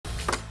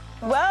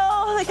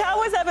Well, the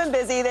Cowboys have been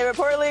busy. They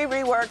reportedly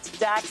reworked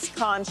Dak's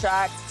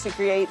contract to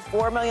create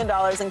 $4 million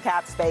in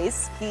cap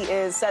space. He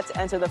is set to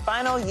enter the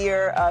final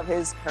year of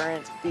his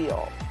current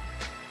deal.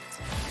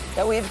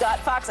 So we've got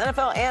Fox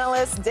NFL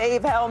analyst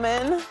Dave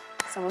Hellman,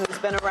 someone who's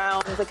been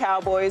around the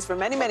Cowboys for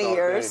many, many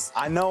years.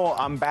 I know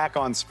I'm back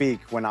on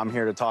speak when I'm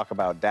here to talk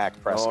about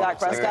Dak Prescott. Dak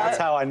Prescott. That's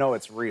how I know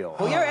it's real.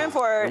 Well, you're in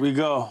for Here we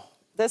go.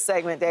 this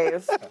segment,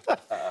 Dave.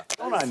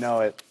 Don't I know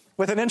it?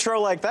 With an intro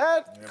like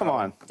that? Come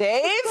on.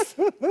 Dave,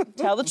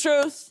 tell the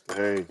truth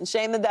Hey. and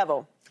shame the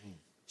devil.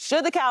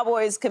 Should the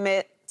Cowboys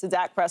commit to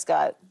Dak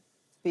Prescott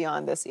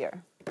beyond this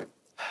year?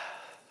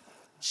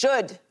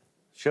 Should.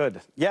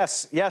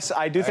 Yes,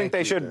 I do think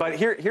they should. But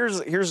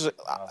here's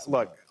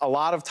look, a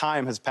lot of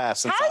time has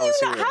passed since I was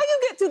here. How you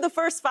get to the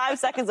first 5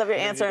 seconds of your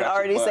answer and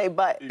already say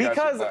but?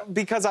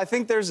 Because I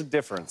think there's a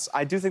difference.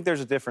 I do think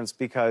there's a difference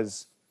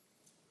because,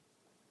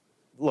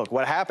 look,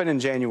 what happened in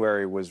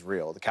January was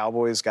real. The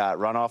Cowboys got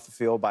run off the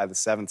field by the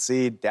 7th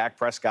seed. Dak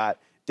Prescott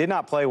did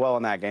not play well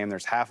in that game.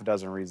 There's half a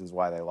dozen reasons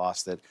why they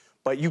lost it.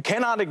 But you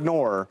cannot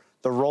ignore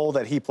the role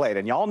that he played.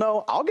 And y'all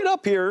know I'll get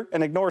up here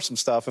and ignore some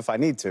stuff if I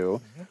need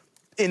to.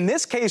 In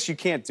this case, you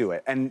can't do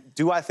it. And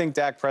do I think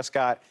Dak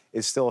Prescott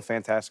is still a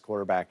fantastic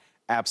quarterback?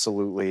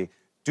 Absolutely.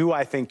 Do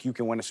I think you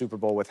can win a Super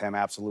Bowl with him?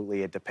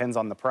 Absolutely. It depends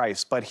on the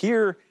price. But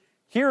here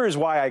is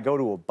why I go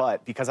to a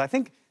but, because I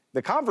think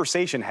the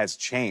conversation has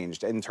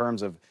changed in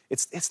terms of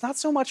it's not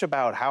so much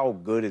about how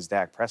good is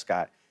Dak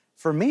Prescott.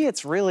 For me,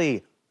 it's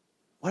really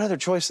what other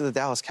choice do the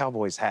Dallas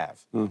Cowboys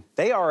have?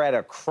 They are at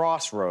a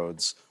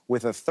crossroads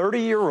with a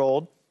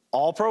 30-year-old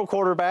all-pro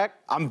quarterback.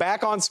 I'm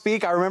back on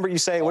speak. I remember you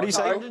say, what do you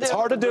say? It's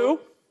hard to do.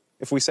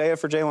 If we say it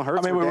for Jalen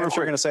Hurts, we're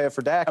going to say it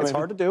for Dak. It's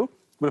hard to do.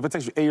 But if it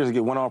takes you 8 years to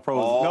get one all-pro,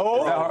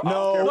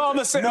 No, I'm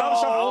just saying.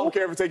 I don't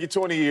care if it takes you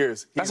 20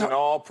 years. He's an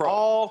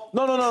all-pro.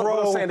 No.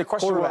 What I'm saying, the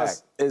question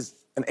was, is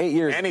in 8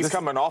 years. And he's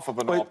coming off of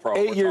an all-pro.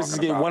 8 years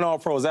to get one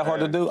all-pro. Is that hard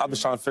to do? I'm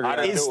just trying to figure it out.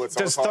 I didn't do it, so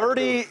Does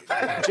 30,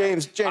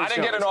 James I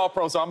didn't get an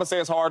all-pro, so I'm going to say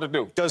it's hard to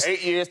do.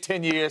 8 years,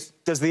 10 years.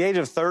 Does the age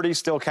of 30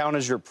 still count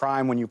as your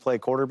prime when you play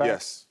quarterback?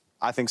 Yes.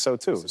 I think so,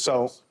 too.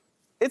 So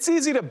it's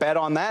easy to bet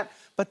on that.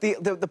 But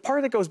the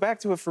part that goes back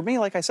to it for me,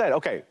 like I said,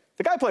 okay,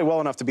 the guy played well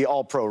enough to be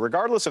all-pro,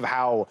 regardless of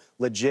how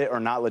legit or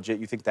not legit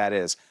you think that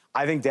is.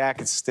 I think Dak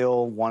is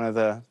still one of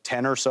the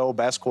 10 or so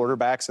best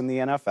quarterbacks in the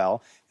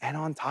NFL. And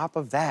on top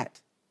of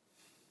that,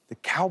 the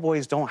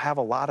Cowboys don't have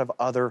a lot of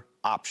other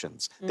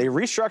options. They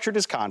restructured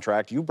his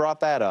contract. You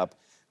brought that up.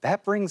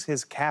 That brings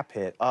his cap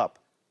hit up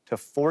to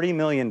 $40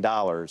 million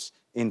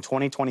in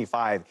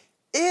 2025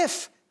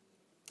 if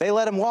they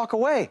let him walk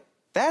away.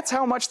 That's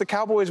how much the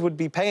Cowboys would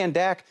be paying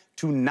Dak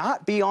to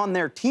not be on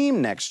their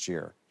team next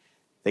year.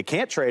 They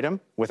can't trade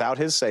him without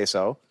his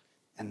say-so,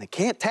 and they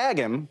can't tag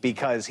him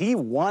because he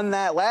won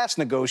that last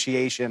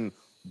negotiation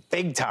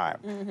big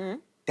time.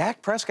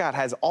 Dak Prescott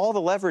has all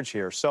the leverage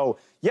here. So,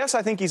 yes,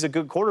 I think he's a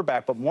good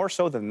quarterback, but more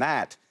so than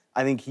that,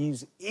 I think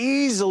he's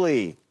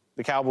easily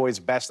the Cowboys'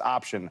 best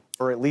option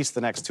for at least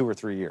the next 2 or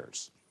 3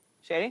 years.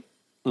 Shady?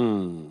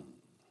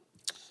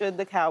 Should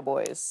the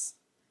Cowboys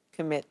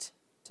commit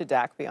to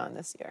Dak beyond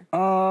this year?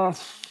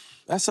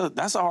 That's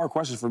a hard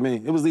question for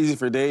me. It was easy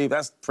for Dave.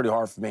 That's pretty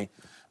hard for me.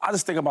 I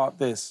just think about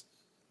this.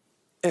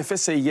 If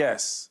it's a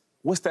yes,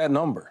 what's that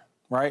number,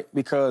 right?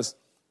 Because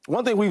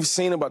one thing we've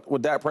seen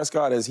with Dak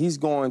Prescott is he's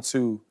going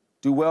to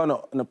do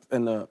well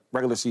in the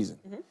regular season.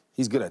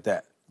 He's good at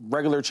that.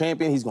 Regular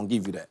champion, he's going to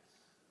give you that.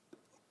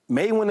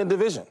 May win the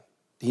division.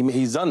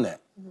 He's done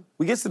that.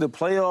 We get to the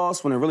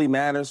playoffs when it really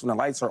matters, when the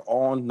lights are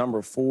on,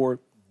 number 4,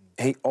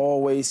 he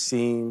always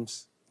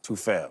seems to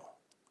fail.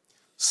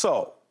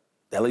 So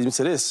that leads me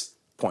to this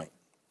point.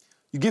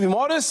 You give him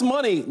all this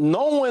money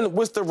knowing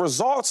what the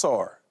results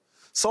are.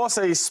 So it's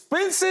an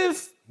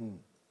expensive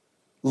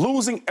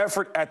losing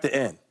effort at the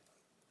end.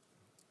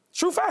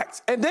 True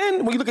facts. And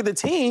then when you look at the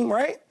team,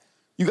 right,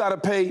 you got to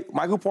pay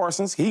Michael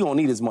Parsons. He going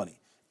to need his money.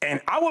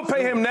 And I would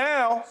pay him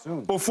now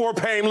before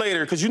pay him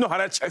later because you know how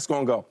that check's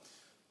going to go.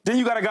 Then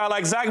you got a guy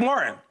like Zach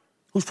Martin,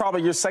 who's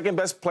probably your second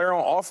best player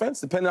on offense,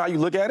 depending on how you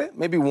look at it,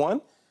 maybe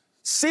one.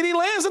 CeeDee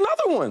Lamb's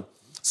another one.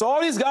 So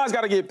all these guys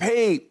got to get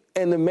paid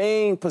in the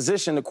main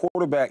position, the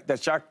quarterback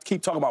that y'all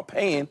keep talking about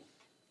paying.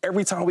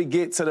 Every time we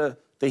get to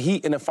the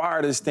heat and the fire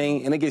of this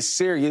thing and it gets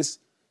serious,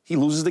 he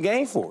loses the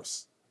game for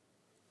us.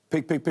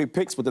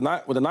 Picks with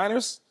the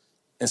Niners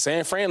and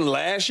San Fran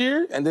last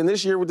year, and then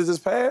this year with this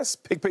pass,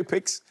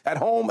 picks at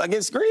home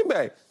against Green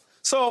Bay.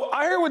 So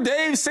I hear what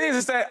Dave says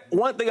is that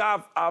one thing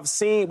I've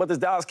seen about this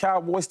Dallas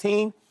Cowboys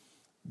team,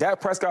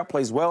 Dak Prescott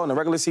plays well in the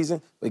regular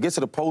season, but he gets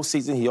to the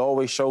postseason, he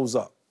always shows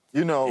up.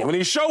 You know, and when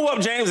he show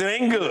up, James, it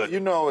ain't good. You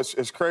know,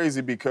 it's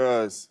crazy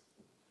because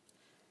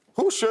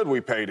who should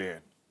we pay then,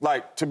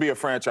 like, to be a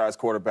franchise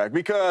quarterback?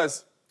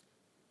 Because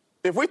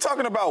if we're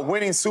talking about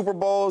winning Super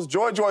Bowls,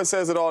 Joy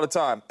says it all the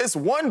time. It's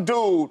one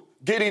dude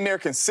getting there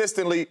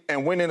consistently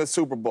and winning a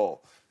Super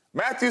Bowl.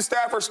 Matthew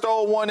Stafford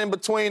stole one in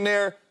between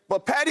there,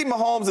 but Patty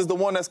Mahomes is the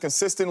one that's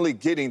consistently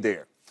getting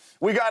there.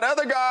 We got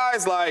other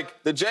guys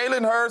like the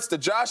Jalen Hurts, the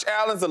Josh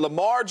Allens, the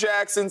Lamar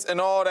Jacksons and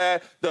all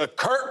that, the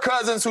Kirk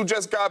Cousins who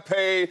just got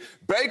paid,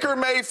 Baker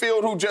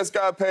Mayfield who just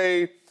got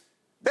paid.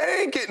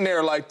 They ain't getting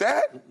there like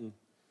that.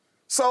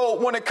 So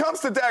when it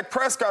comes to Dak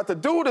Prescott, the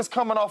dude is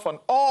coming off an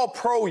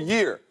all-pro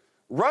year.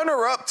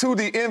 Runner-up to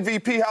the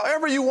MVP,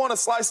 however you want to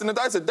slice and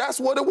dice it, that's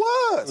what it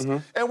was.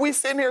 And we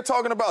sitting here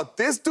talking about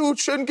this dude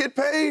shouldn't get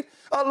paid.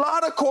 A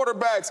lot of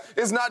quarterbacks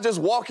is not just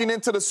walking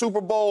into the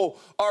Super Bowl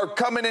or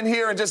coming in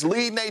here and just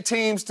leading their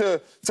teams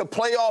to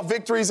playoff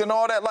victories and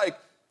all that. Like,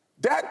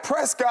 Dak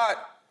Prescott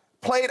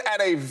played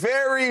at a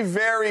very,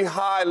 very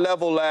high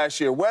level last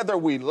year, whether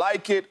we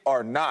like it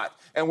or not.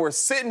 And we're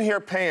sitting here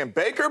paying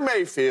Baker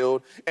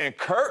Mayfield and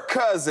Kirk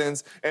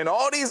Cousins and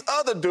all these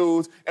other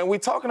dudes, and we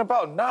talking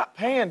about not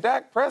paying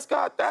Dak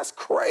Prescott? That's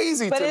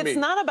crazy to me. But it's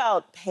not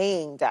about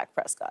paying Dak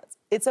Prescott.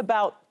 It's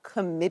about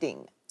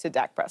committing to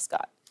Dak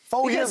Prescott.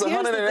 4 years,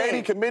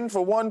 180 committing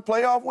for one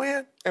playoff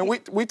win? And we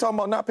talking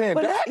about not paying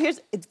Dak?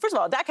 First of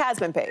all, Dak has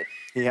been paid.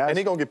 He has. And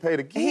he's going to get paid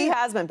again. He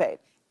has been paid.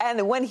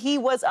 And when he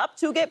was up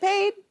to get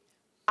paid,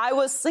 I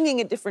was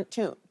singing a different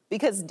tune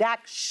because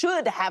Dak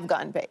should have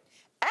gotten paid.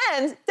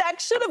 And Dak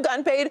should have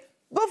gotten paid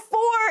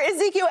before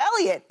Ezekiel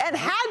Elliott. And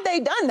had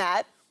they done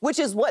that, which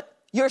is what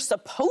you're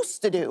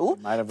supposed to do,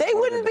 they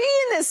wouldn't be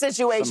in this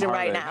situation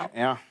right now.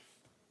 Yeah.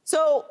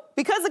 So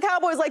because the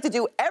Cowboys like to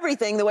do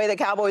everything the way the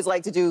Cowboys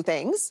like to do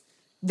things,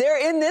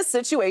 they're in this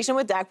situation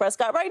with Dak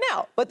Prescott right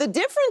now. But the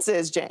difference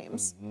is,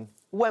 James,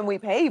 when we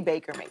pay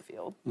Baker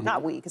Mayfield,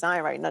 not we, because I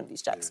ain't writing none of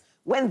these checks,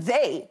 when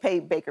they pay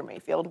Baker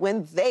Mayfield,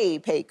 when they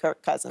pay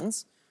Kirk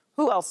Cousins,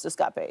 who else just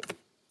got paid?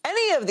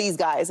 Any of these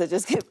guys that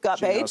just got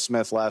paid. Geno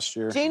Smith last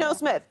year. Geno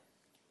Smith.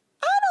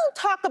 I don't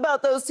talk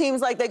about those teams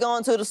like they're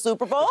going to the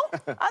Super Bowl.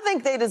 I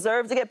think they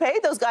deserve to get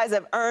paid. Those guys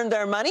have earned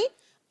their money.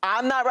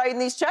 I'm not writing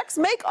these checks.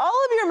 Make all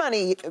of your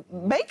money.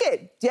 Make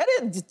it. Get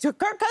it. To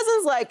Kirk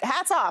Cousins, like,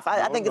 hats off.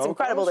 I think it's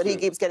incredible that he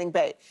keeps getting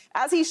paid,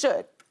 as he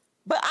should.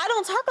 But I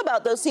don't talk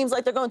about those teams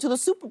like they're going to the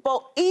Super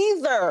Bowl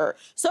either.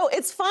 So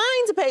it's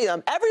fine to pay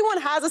them.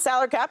 Everyone has a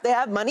salary cap. They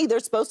have money. They're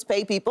supposed to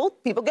pay people.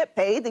 People get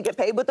paid. They get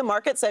paid what the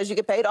market says you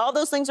get paid. All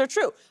those things are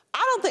true.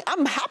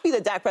 I'm happy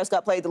that Dak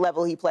Prescott played the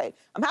level he played.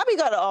 I'm happy he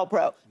got an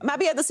All-Pro. I'm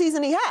happy he had the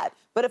season he had.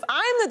 But if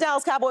I'm the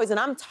Dallas Cowboys and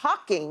I'm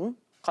talking,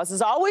 because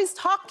it's always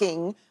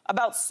talking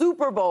about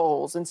Super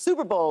Bowls and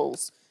Super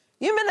Bowls,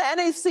 you've been to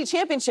the NFC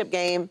Championship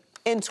game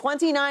in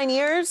 29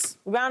 years,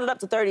 we rounded up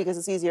to 30 because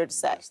it's easier to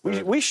say.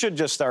 We should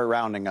just start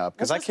rounding up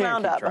because I can't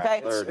round keep up,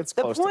 track. okay? It's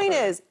the close to point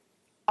 30. is,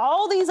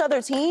 all these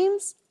other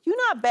teams, you're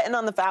not betting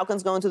on the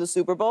Falcons going to the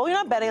Super Bowl. You're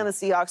not betting on the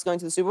Seahawks going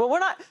to the Super Bowl. We're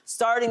not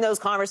starting those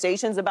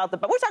conversations about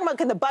we're talking about,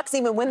 can the Bucs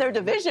even win their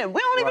division? We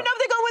don't even know if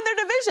they're going to win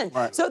their division.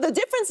 Right. So the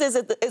difference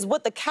is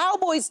what the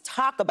Cowboys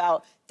talk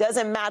about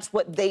doesn't match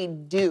what they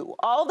do.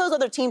 All those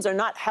other teams are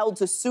not held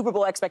to Super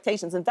Bowl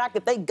expectations. In fact,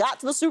 if they got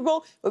to the Super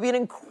Bowl, it would be an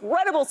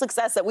incredible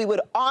success that we would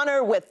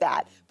honor with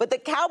that. But the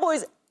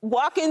Cowboys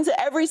walk into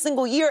every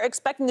single year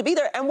expecting to be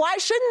there. And why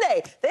shouldn't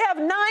they? They have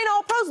 9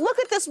 All-Pros. Look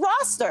at this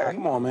roster.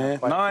 Come on, man.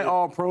 9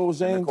 All-Pros,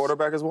 James. The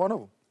quarterback is one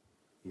of them.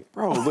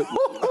 Bro, but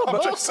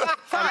You're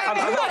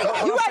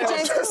right,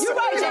 James.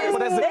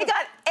 They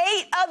got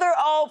 8 other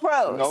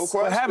All-Pros. No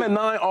question. But having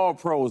 9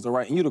 All-Pros, all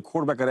right, and you're the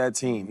quarterback of that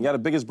team. You got the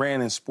biggest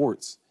brand in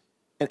sports.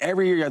 And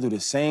every year, y'all do the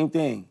same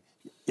thing.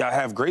 Y'all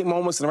have great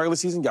moments in the regular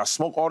season. Y'all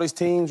smoke all these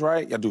teams,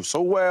 right? Y'all do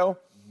so well.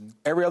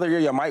 Every other year,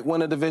 y'all might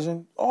win a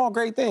division. All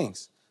great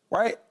things,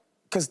 right?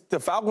 Because the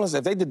Falcons,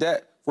 if they did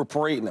that, we're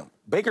parading them.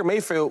 Baker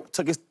Mayfield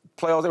took his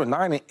playoffs. They were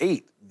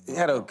 9-8. He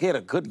had a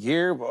good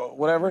year,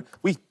 whatever.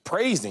 We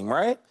praised him,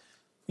 right?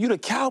 You the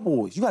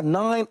Cowboys. You got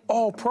 9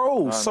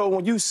 All-Pros. So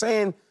when you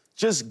saying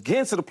just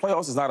getting to the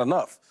playoffs is not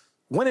enough.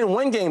 Winning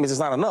 1 game is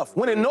not enough.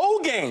 Winning no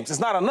games is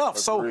not enough.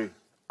 So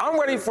I'm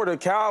ready for the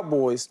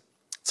Cowboys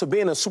to be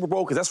in the Super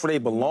Bowl because that's where they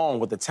belong,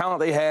 with the talent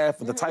they have,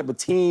 with the type of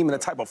team and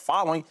the type of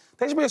following.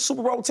 They should be a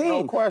Super Bowl team.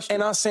 No question.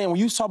 And I'm saying, when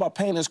you talk about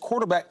paying this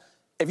quarterback,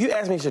 if you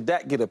ask me, should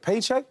Dak get a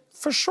paycheck?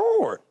 For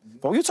sure.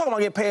 But when you talking about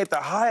getting paid at the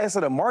highest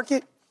of the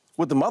market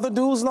with the other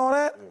dudes and all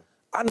that,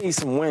 I need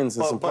some wins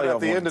and some playoff But at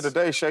the end of the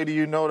day, Shady,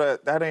 you know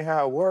that ain't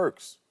how it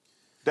works.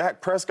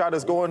 Dak Prescott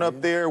is going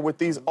up there with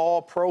these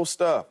all-pro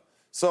stuff.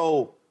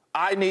 So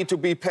I need to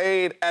be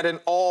paid at an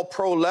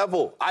all-pro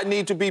level. I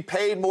need to be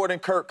paid more than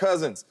Kirk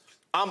Cousins.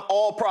 I'm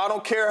all-pro. I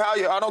don't care how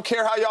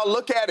y'all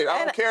look at it.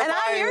 I don't care if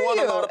I ain't won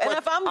a lot of plays. And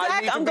if I'm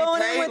Dak, I'm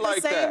going in with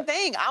the same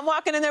thing. I'm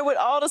walking in there with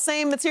all the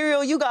same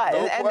material you got.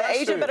 And the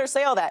agent better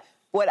say all that.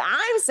 What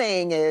I'm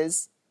saying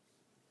is,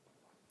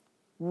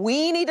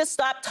 we need to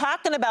stop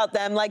talking about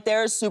them like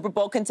they're a Super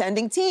Bowl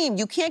contending team.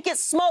 You can't get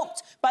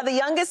smoked by the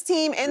youngest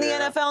team in the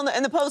NFL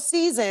in the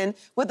postseason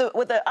with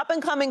the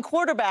up-and-coming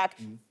quarterback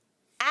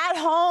at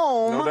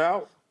home. No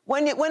doubt.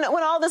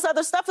 When all this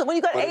other stuff, when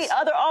you got 8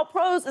 other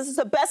All-Pros, this is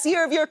the best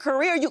year of your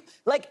career.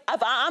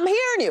 I'm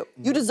hearing you.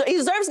 He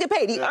deserves to get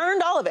paid. He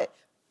earned all of it.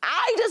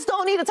 I just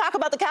don't need to talk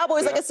about the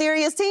Cowboys like a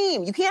serious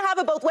team. You can't have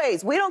it both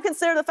ways. We don't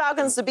consider the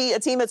Falcons to be a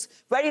team that's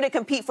ready to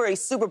compete for a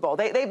Super Bowl.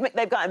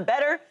 They've gotten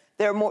better.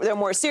 They're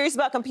more serious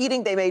about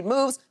competing. They made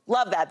moves.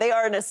 Love that. They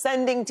are an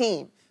ascending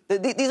team.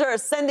 These are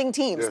ascending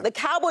teams. Yeah. The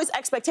Cowboys'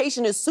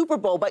 expectation is Super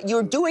Bowl, but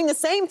you're doing the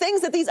same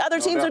things that these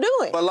other teams are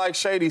doing. But like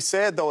Shady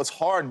said, though, it's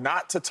hard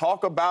not to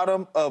talk about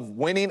them of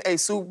winning a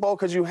Super Bowl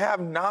because you have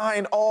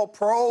 9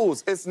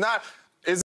 All-Pros. It's not.